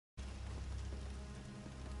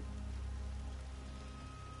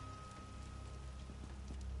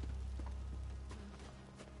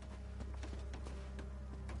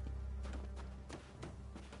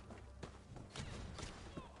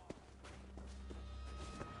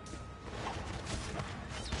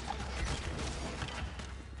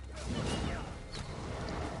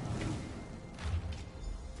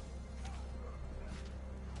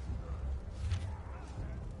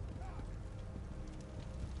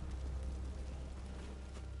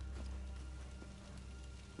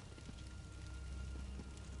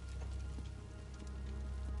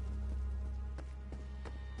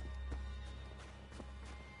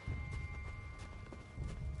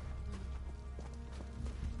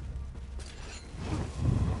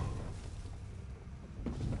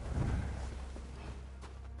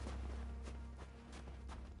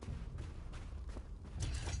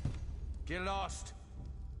Get lost.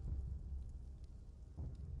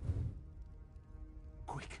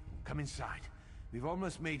 Quick, come inside. We've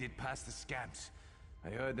almost made it past the scamps.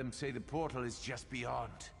 I heard them say the portal is just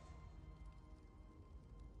beyond.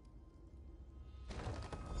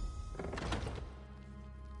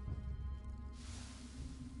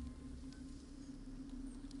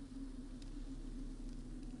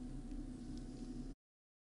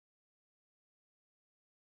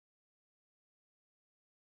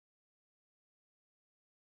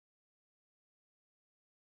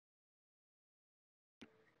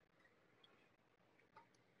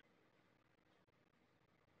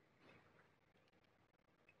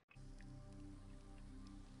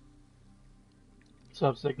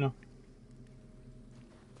 What's up, Sigma?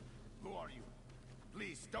 Who are you?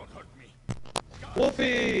 Please don't hurt me.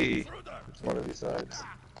 Wolfie! It's one of these sides.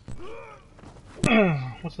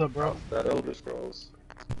 What's up, bro? That Elder Scrolls.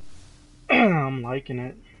 I'm liking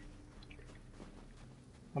it.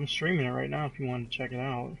 I'm streaming it right now if you want to check it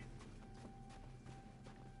out.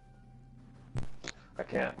 I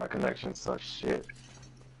can't. My connection sucks shit.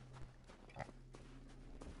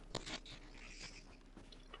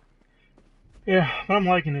 Yeah, but I'm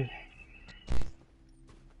liking it.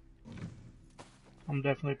 I'm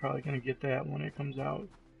definitely probably gonna get that when it comes out.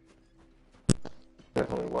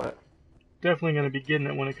 Definitely what? Definitely gonna be getting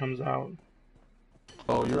it when it comes out.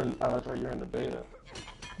 Oh, you're in. That's right. You're in the beta.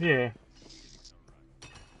 Yeah.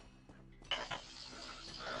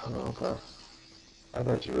 Oh, okay. I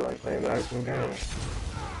thought you were like playing the actual game.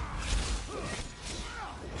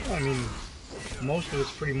 I mean, most of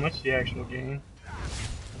it's pretty much the actual game.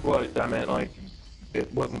 Well, I meant like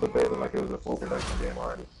it wasn't the beta, like it was a full production game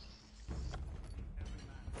already.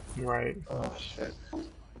 Right. Oh shit.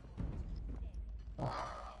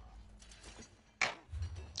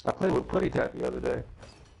 I played with Putty Tat the other day.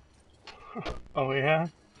 Oh yeah?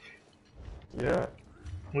 Yeah.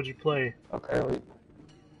 What'd you play? Apparently,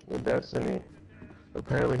 with Destiny.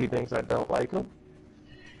 Apparently, he thinks I don't like him.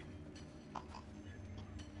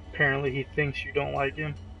 Apparently he thinks you don't like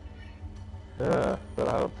him. Yeah, that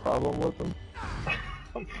I have a problem with him.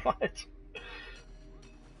 What?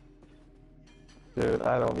 Dude,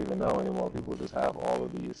 I don't even know anymore. People just have all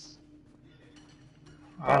of these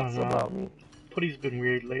I don't thoughts know. about me. Putty's been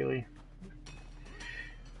weird lately.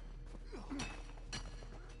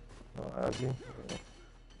 Oh, has he?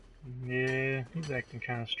 Yeah, he's acting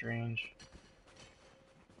kind of strange.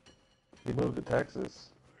 He moved to Texas.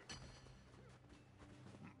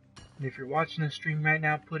 And if you're watching this stream right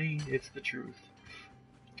now, Putty, it's the truth.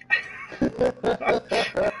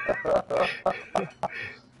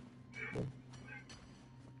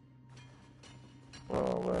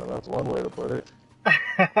 Oh man, that's one way to put it.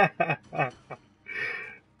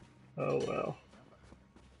 Oh well.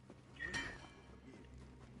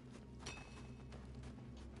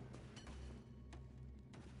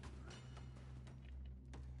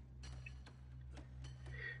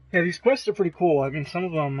 Yeah, these quests are pretty cool. I mean, some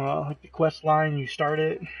of them, like the quest line, you start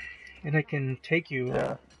it, and it can take you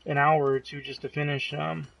an hour or two just to finish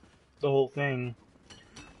the whole thing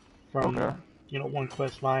from one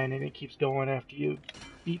quest line, and it keeps going after you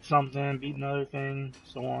beat something, beat another thing,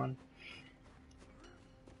 so on.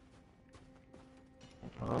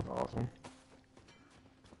 Oh, that's awesome.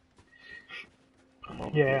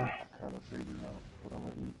 Yeah.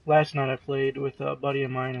 Last night I played with a buddy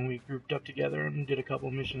of mine, and we grouped up together and did a couple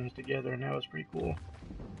missions together, and that was pretty cool.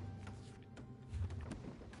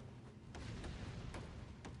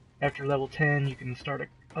 After level 10, you can start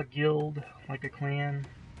a guild, like a clan.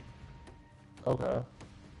 Okay.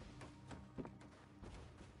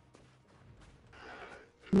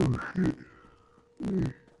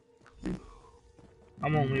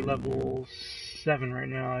 I'm only level 7 right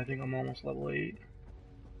now. I think I'm almost level 8.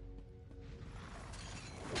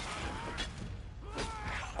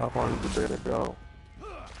 How far does the beta go?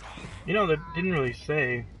 You know, that didn't really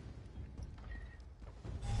say.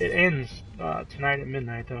 It ends tonight at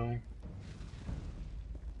midnight, though.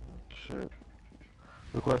 Shit.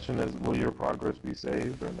 The question is, will your progress be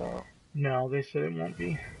saved or no? No, they said it won't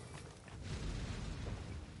be.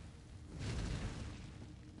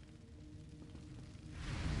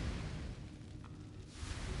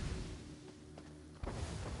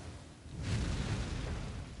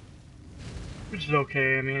 Which is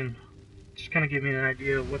okay. I mean, just kind of give me an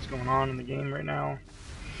idea of what's going on in the game right now.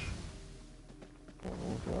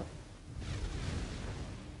 Okay.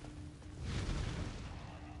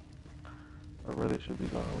 I really should be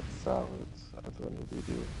going with salads. That's what I need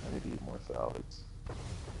to do. I need to eat more salads.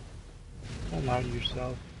 Don't lie to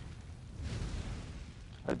yourself.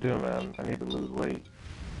 I do, man. I need to lose weight.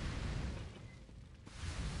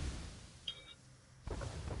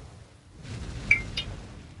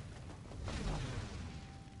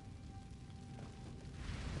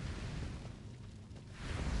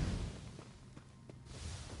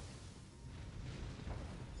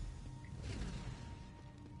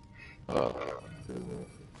 Excuse me.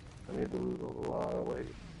 I need to lose a lot of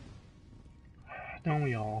weight. Don't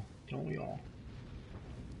we all? Don't we all?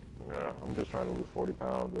 Yeah, I'm just trying to lose 40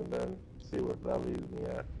 pounds and then see what that leaves me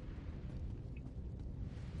at.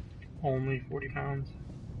 Only 40 pounds?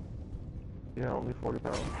 Yeah, only 40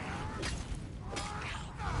 pounds.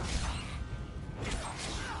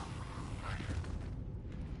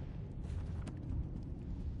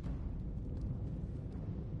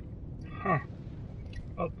 Huh.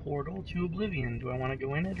 A portal to oblivion. Do I want to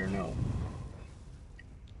go in it or no?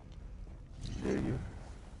 Do you?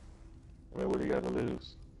 I mean, what do you got to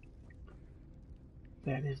lose?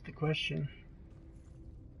 That is the question.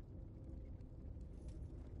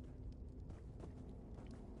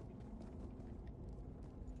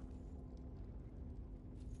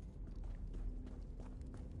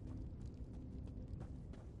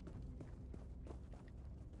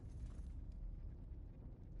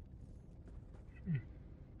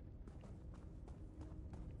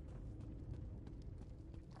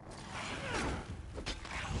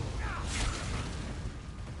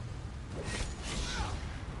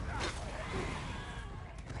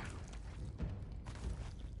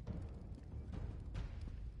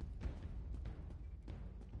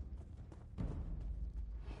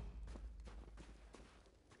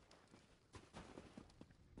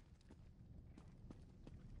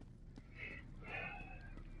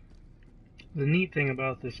 The neat thing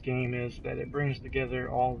about this game is that it brings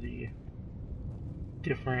together all the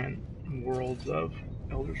different worlds of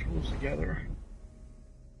Elder Scrolls together.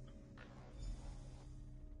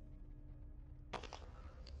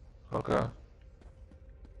 Okay.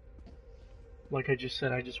 Like I just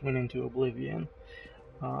said, I just went into Oblivion.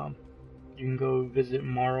 You can go visit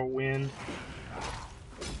Morrowind.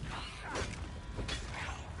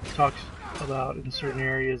 It talks about in certain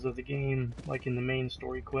areas of the game, like in the main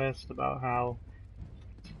story quest, about how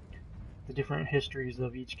the different histories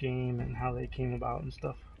of each game and how they came about and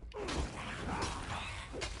stuff.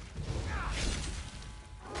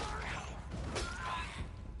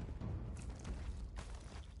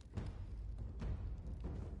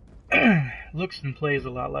 Looks and plays a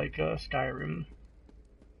lot like Skyrim.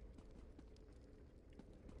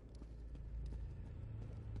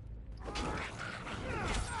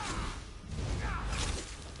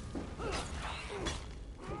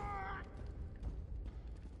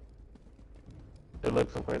 It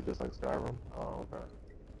looks and plays just like Skyrim. Oh, okay.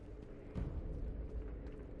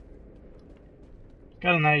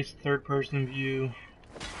 Got a nice third-person view.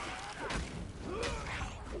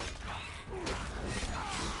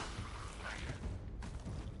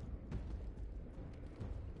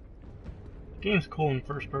 Game's cool in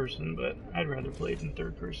first person, but I'd rather play it in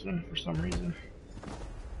third person for some reason.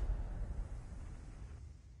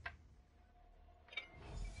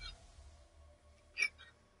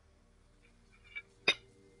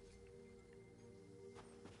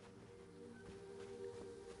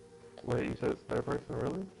 Wait, you said it's third person,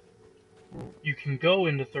 really? You can go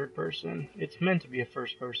into third person. It's meant to be a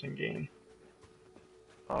first person game.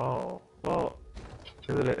 Oh, well,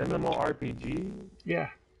 is it an MMORPG? Yeah.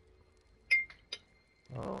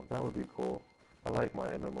 Oh, that would be cool. I like my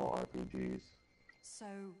MMORPGs. So,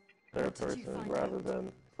 Third what did you person find rather out?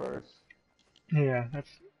 than first. Yeah,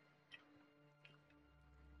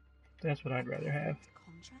 that's what I'd rather have.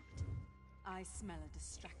 Contract? I smell a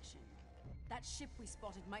distraction. That ship we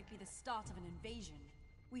spotted might be the start of an invasion.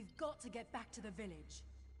 We've got to get back to the village.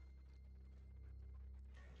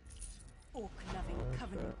 Orc-loving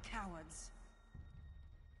Covenant cowards.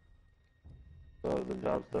 So the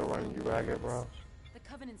job's still running you ragged, bro? The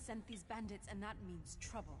Covenant sent these bandits, and that means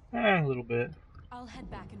trouble. A little bit. I'll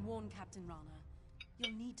head back and warn Captain Rana.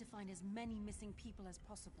 You'll need to find as many missing people as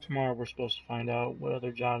possible. Tomorrow we're supposed to find out what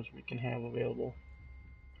other jobs we can have available.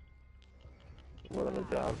 What other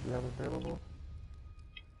jobs do you have available?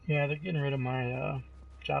 Yeah, they're getting rid of my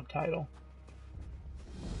job title.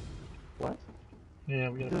 What? Yeah,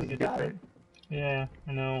 we gotta You pick a just got different. Yeah,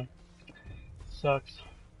 I know. Sucks.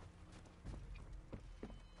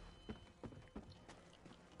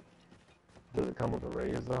 Does it come with a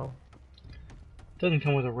raise, though? Doesn't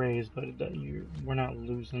come with a raise, but we're not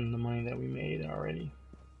losing the money that we made already.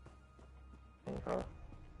 Okay.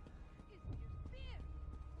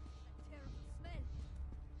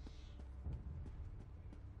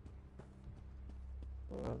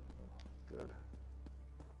 Well, that's good.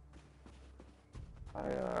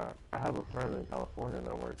 I have a friend in California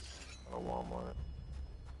that works at Walmart.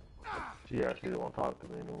 She actually won't talk to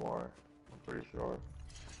me anymore, I'm pretty sure.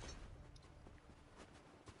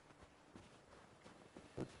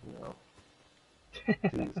 But, you know,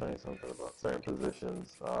 she was saying something about certain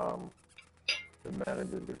positions. The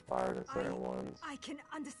managers get fired in certain ones. I can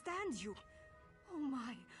understand you. Oh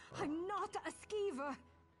my, I'm not a skeever.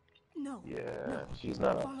 No. Yeah, no. she's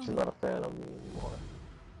not a fan of me anymore.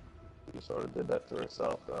 She sort of did that to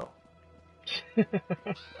herself, though.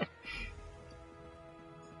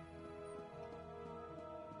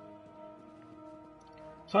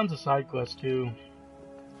 Tons of side quests too.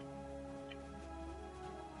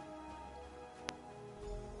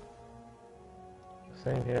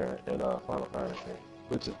 Same here in Final Fantasy,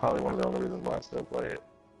 which is probably one of the only reasons why I still play it.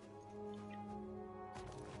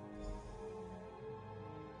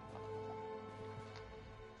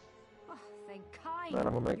 Oh, thank kind. Man,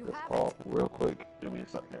 I'm gonna make this call real quick. Give me a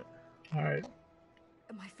second. Alright.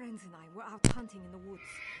 My friends and I were out hunting in the woods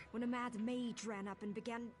when a mad mage ran up and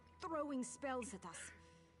began throwing spells at us.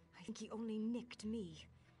 I think he only nicked me.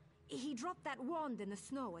 He dropped that wand in the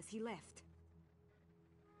snow as he left.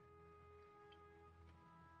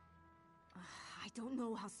 I don't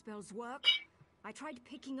know how spells work. I tried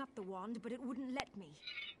picking up the wand, but it wouldn't let me.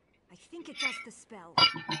 I think it does the spell,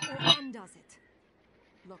 or undoes it.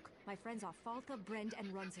 Look, my friends are Falta, Brend, and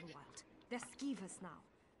Runzenwild. They're skeevers now.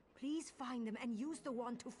 Please find them and use the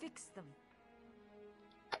wand to fix them.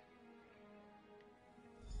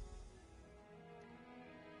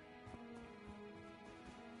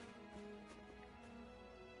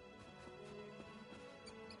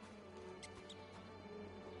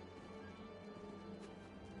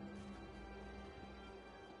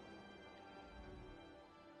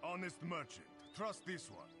 Honest merchant. Trust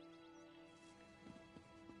this one.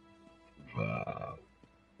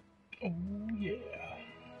 Oh yeah.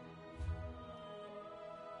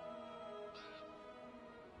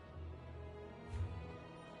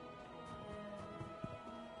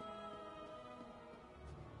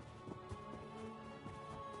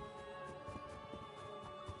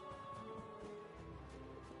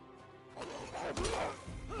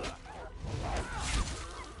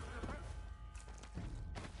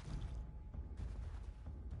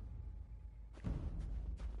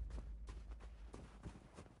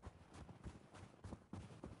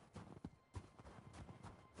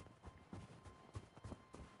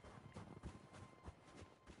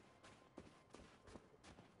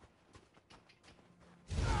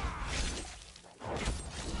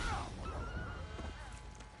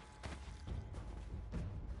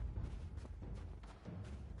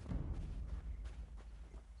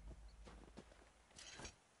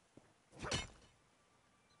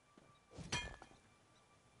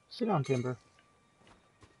 Sit down, Timber.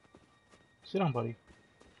 Sit down, buddy.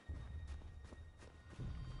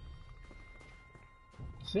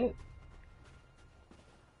 Sit.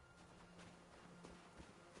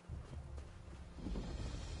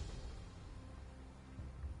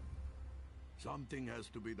 Something has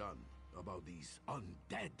to be done about these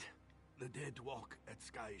undead. The dead walk at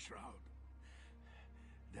Sky Shroud.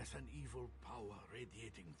 There's an evil power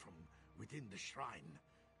radiating from within the shrine,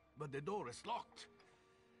 but the door is locked.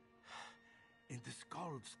 In the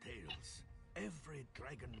Skald's tales, every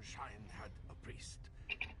dragon shrine had a priest.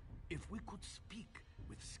 If we could speak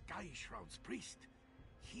with Sky Shroud's priest,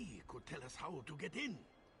 he could tell us how to get in.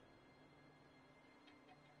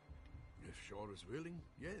 If Shore is willing,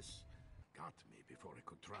 yes. Got me before I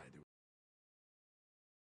could try the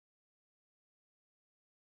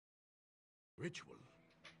ritual.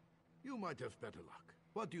 You might have better luck.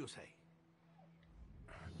 What do you say?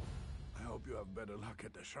 I hope you have better luck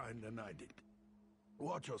at the shrine than I did.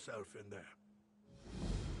 Watch yourself in there.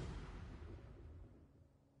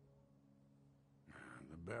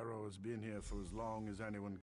 The barrow has been here for as long as anyone